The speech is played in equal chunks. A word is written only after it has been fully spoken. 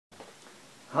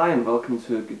Hi and welcome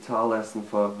to a guitar lesson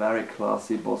for a very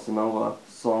classy bossa nova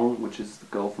song, which is the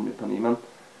Girl From Ipanema.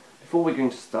 Before we're going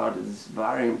to start, it is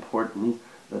very important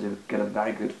that you get a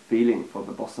very good feeling for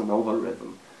the bossa nova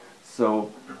rhythm.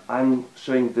 So I'm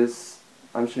showing you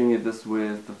this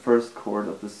with the first chord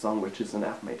of this song, which is an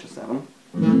F major 7.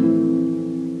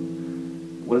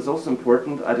 What is also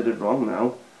important, I did it wrong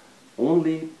now,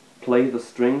 only play the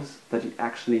strings that you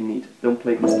actually need. Don't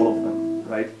play all of them,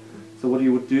 right? So what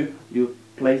you would do, you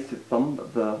place your thumb,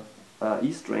 the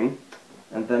E string,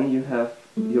 and then you have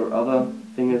your other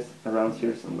fingers around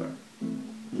here somewhere,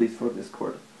 at least for this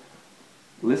chord.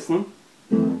 Listen.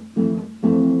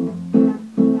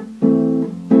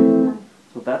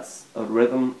 So that's a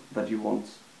rhythm that you want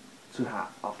to have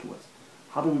afterwards.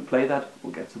 How do we play that?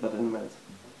 We'll get to that in a minute.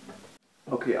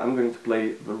 Okay, I'm going to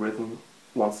play the rhythm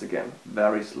once again,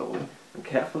 very slowly, and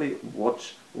carefully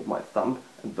watch what my thumb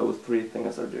and those three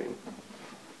fingers are doing.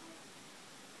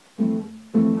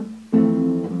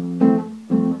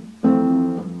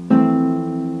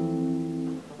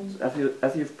 So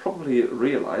as you've probably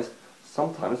realized,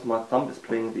 sometimes my thumb is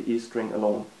playing the E string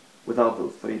alone, without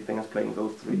those three fingers playing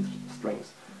those three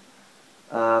strings.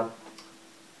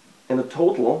 In a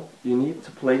total, you need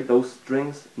to play those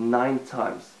strings 9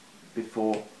 times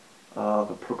before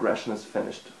the progression is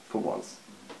finished for once.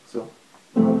 So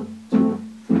 1, 2,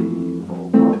 3, 4,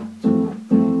 1, 2,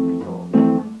 3,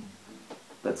 4.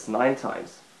 That's 9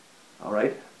 times.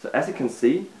 Alright? So as you can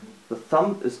see, the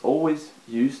thumb is always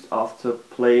used after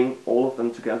playing all of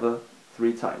them together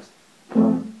 3 times.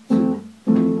 1, 2,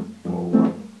 3, 4,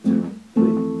 1, 2, 3,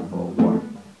 4,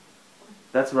 1.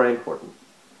 That's very important.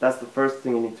 That's the first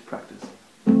thing you need to practice.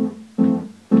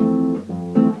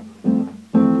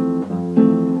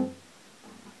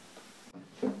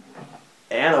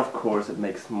 And of course it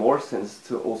makes more sense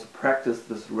to also practice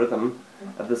this rhythm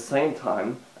at the same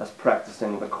time as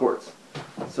practicing the chords.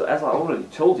 So as I already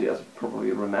told you, as you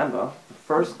probably remember, the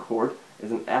first chord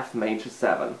is an F major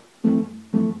 7.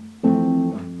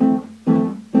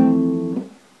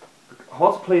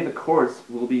 How to play the chords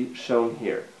will be shown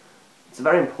here. It's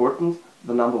very important.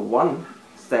 The number 1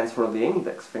 stands for the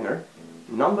index finger,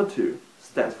 number 2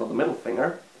 stands for the middle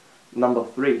finger, number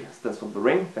 3 stands for the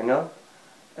ring finger,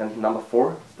 and number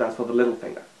 4 stands for the little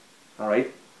finger.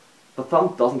 Alright? The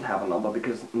thumb doesn't have a number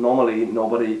because normally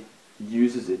nobody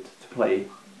uses it to play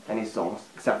any songs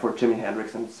except for Jimi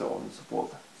Hendrix and so on and so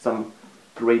forth. Some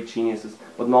great geniuses,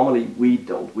 but normally we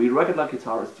don't. We regular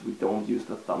guitarists, we don't use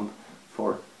the thumb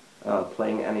for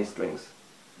playing any strings,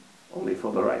 only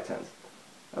for the right hand.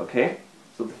 Okay?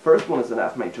 So the first one is an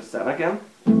F major 7 again.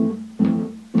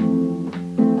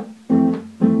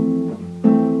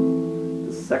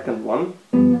 The second one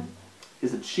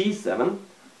is a G7.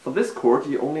 For this chord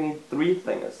you only need 3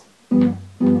 fingers.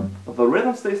 But the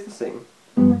rhythm stays the same.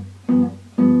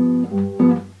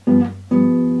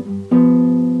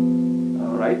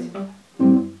 Alright.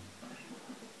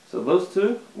 So those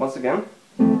two, once again.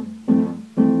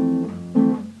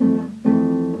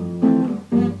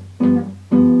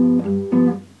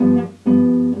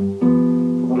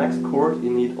 You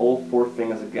need all 4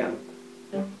 fingers again.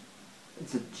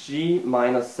 It's a G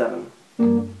minor 7.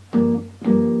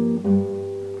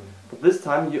 But this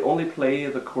time you only play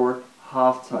the chord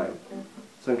half time.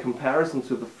 So in comparison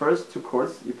to the first 2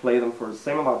 chords, you play them for the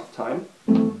same amount of time.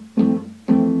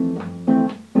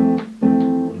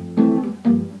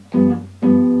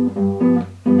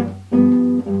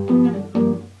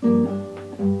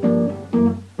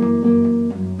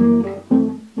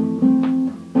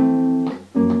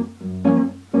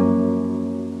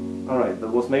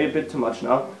 Maybe a bit too much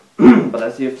now, but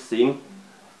as you've seen,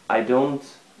 I don't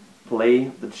play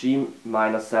the G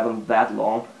minor 7 that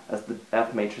long as the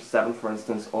F major 7, for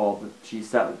instance, or the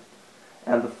G7.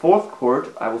 And the 4th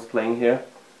chord I was playing here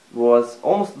was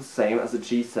almost the same as the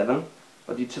G7,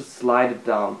 but you just slide it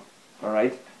down.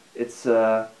 Alright? It's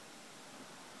a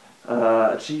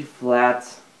G flat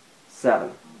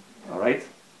 7. Alright?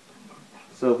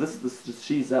 So this is the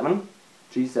G7.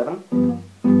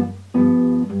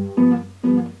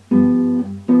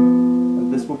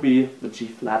 Be the G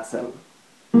flat 7.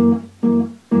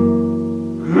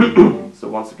 So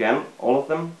once again, all of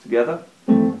them together.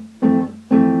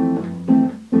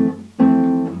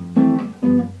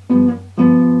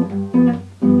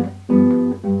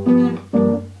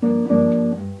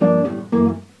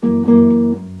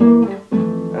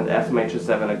 And F major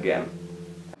 7 again.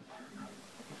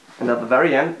 And at the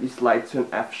very end you slide to an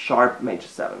F sharp major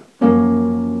 7.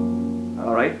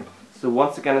 Alright? So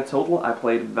once again in total I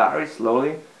played very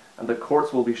slowly, and the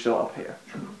chords will be shown up here.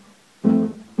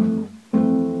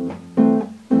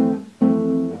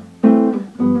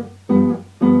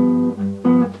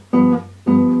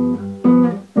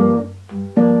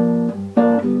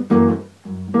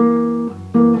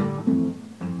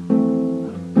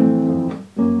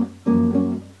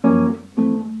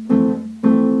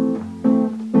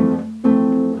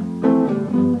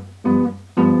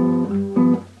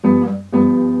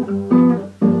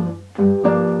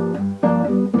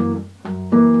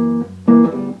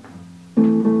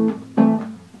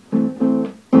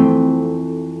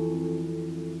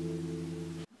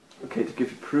 Okay, to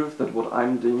give you proof that what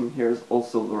I'm doing here is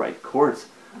also the right chords,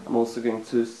 I'm also going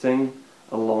to sing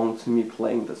along to me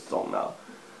playing this song now.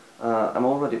 I'm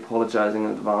already apologizing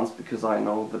in advance because I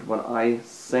know that when I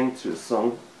sing to a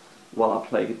song while I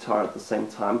play guitar at the same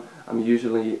time, I'm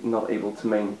usually not able to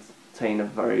maintain a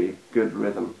very good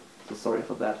rhythm, so sorry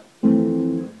for that.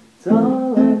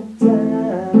 Tall and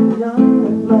tan, young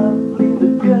and lovely,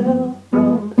 the girl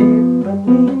from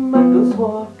Ipanema goes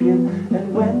walking,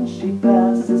 and when she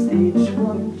passes, each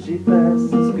one she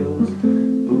passes goes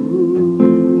ooh.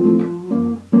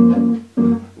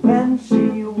 When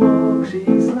she walks,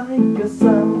 she's like a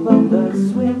samba that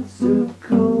swings so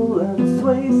cool and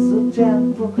sways so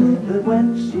gentle, that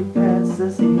when she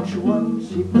passes, each one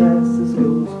she passes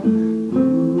goes ooh.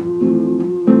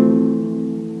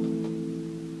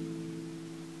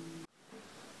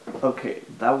 Okay,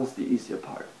 that was the easier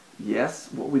part. Yes,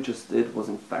 what we just did was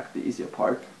in fact the easier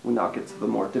part. We now get to the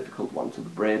more difficult one, to the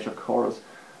bridge or chorus,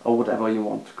 or whatever you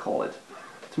want to call it.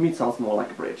 To me it sounds more like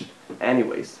a bridge.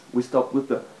 Anyways, we stopped with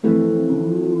the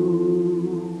ooh.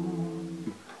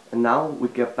 And now we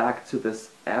get back to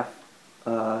this F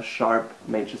sharp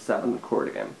major 7 chord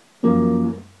again.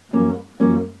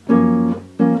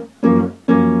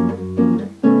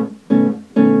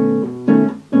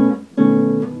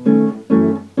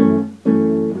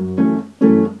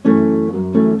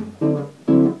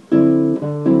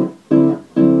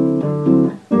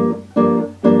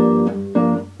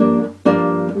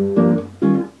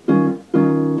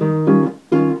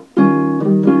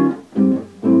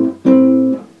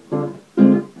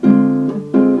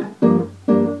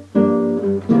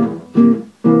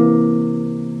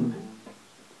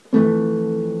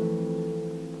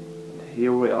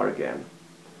 Here we are again.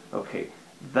 Okay,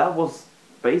 that was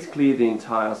basically the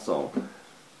entire song.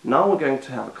 Now we're going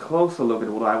to have a closer look at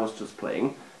what I was just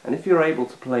playing, and if you're able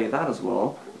to play that as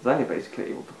well, then you're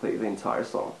basically able to play the entire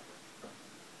song.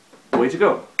 Way to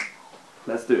go!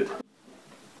 Let's do it.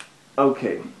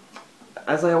 Okay,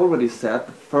 as I already said,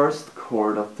 the first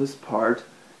chord of this part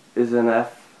is an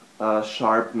F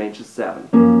sharp major 7.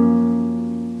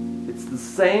 It's the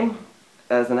same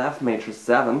as an F major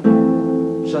 7,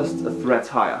 just a fret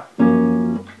higher.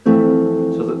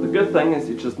 So the good thing is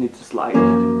you just need to slide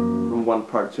from one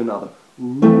part to another.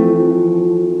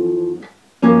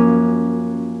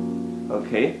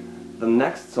 Okay, the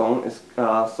next song is,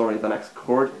 the next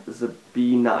chord is a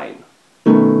B9.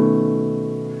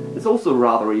 It's also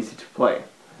rather easy to play.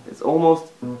 It's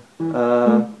almost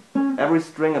every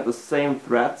string at the same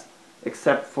fret,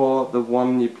 except for the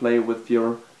one you play with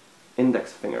your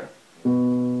index finger.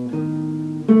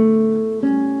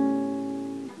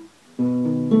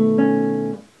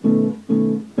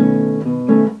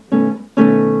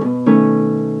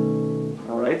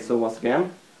 Alright, so once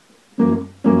again.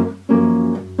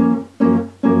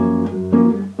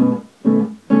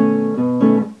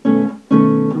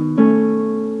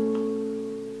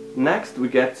 Next we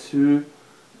get to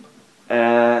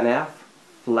an F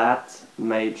sharp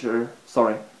major,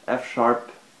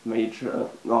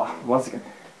 once again,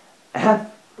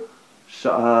 F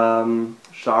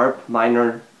sharp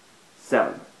minor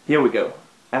 7. Here we go,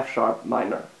 F sharp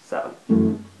minor 7.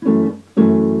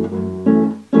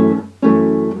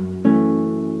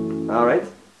 Alright,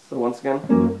 so once again.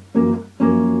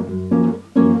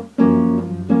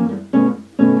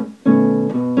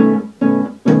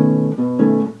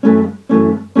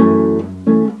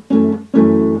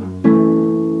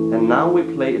 Now we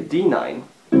play a D9.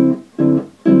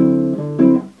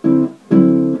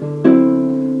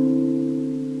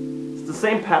 It's the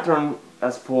same pattern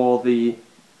as for the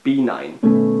B9,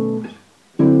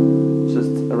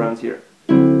 just around here.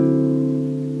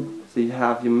 So you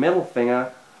have your middle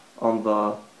finger on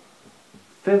the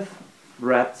 5th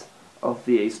fret of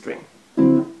the A string.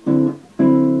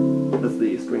 That's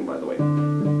the A string, by the way.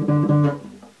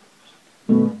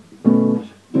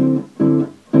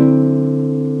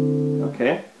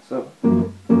 Okay, so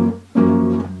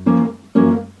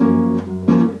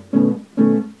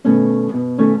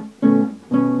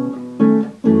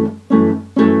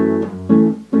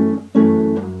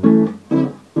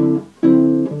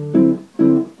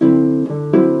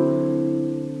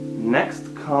next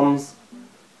comes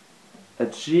a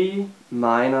G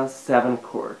minor 7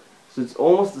 chord. So it's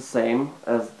almost the same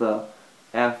as the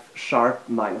F sharp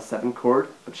minor 7 chord,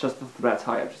 but just a fret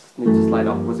higher. Just need to slide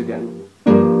upwards again.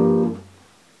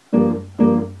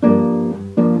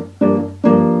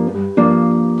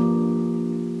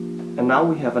 And now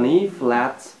we have an E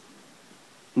flat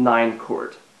 9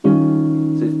 chord.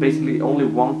 So it's basically only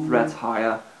one fret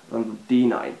higher than the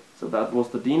D9. So that was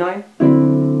the D9.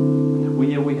 And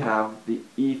here we have the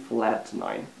E flat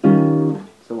 9.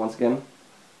 So So once again,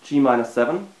 G minor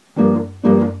 7.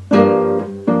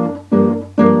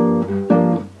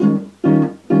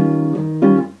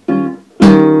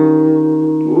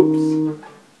 Oops.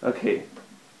 Okay,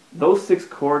 those 6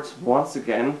 chords once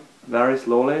again, very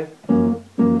slowly.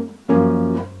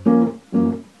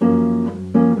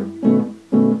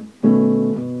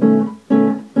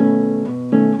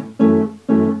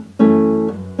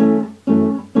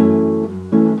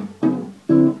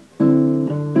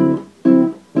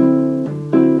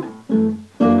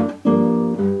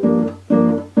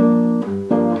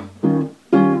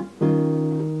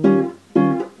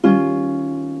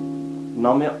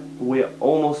 Now we're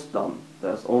almost done.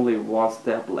 There's only one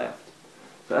step left.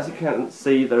 So as you can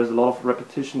see, there's a lot of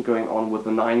repetition going on with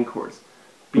the 9 chords.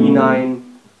 B9,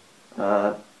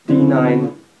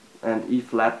 D9 and E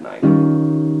flat 9.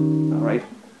 Alright?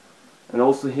 And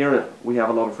also here we have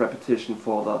a lot of repetition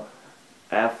for the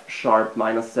F sharp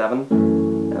minor 7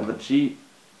 and the G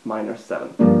minor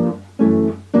 7.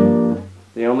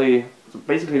 So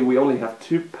basically we only have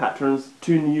 2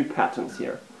 new patterns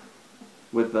here,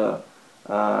 with the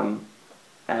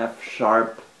F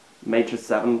sharp major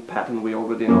 7 pattern we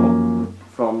already know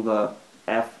from the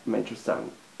F major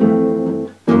 7.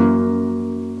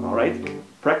 Alright,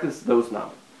 practice those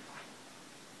now.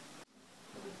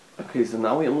 Okay, so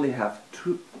now we only have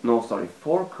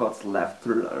 4 chords left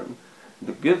to learn.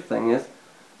 The good thing is,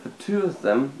 for 2 of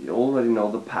them you already know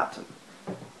the pattern,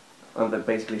 and they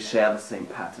basically share the same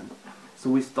pattern. So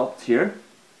we stopped here.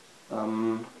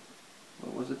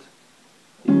 What was it?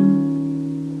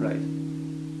 Right.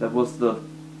 That was the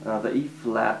E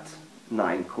flat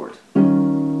 9 chord.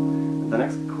 And the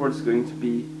next chord is going to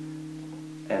be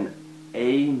an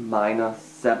A minor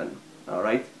 7.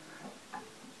 Alright?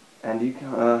 And you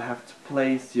have to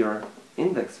place your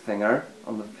index finger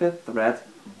on the 5th fret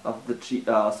of the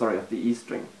of the E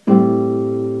string.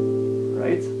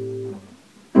 Right?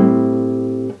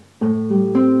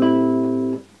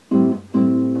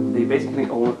 You basically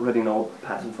already know the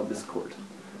pattern for this chord.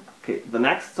 Okay, the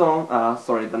next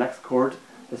the next chord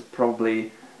is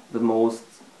probably the most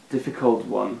difficult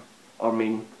one, or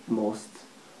most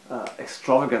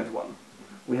extravagant one.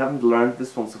 We haven't learned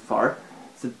this one so far.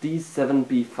 It's a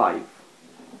D7B5,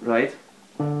 right?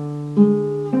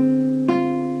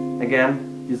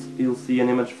 Again, you'll see an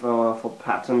image for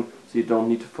pattern, so you don't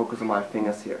need to focus on my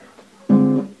fingers here.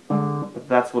 But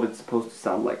that's what it's supposed to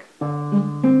sound like.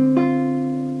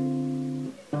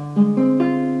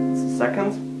 It's the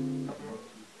second.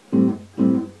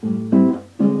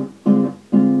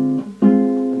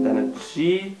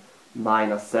 G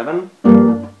minor 7.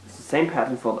 It's the same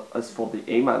pattern as for the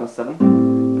A minor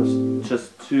 7,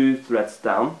 just 2 threads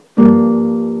down.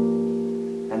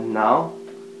 And now,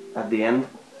 at the end,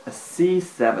 a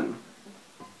C7.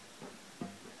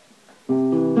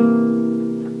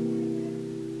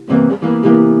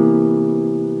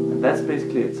 And that's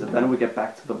basically it. So then we get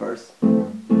back to the verse.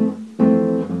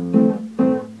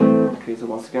 Okay, so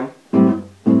once again.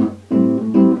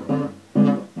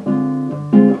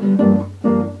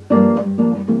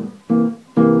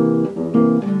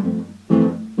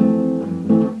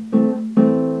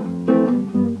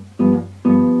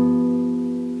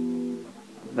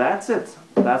 That's it.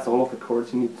 That's all of the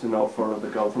chords you need to know for the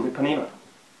Girl from Ipanema.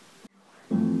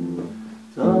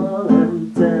 Tall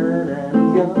and tan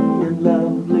and young and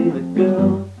lovely, the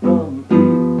girl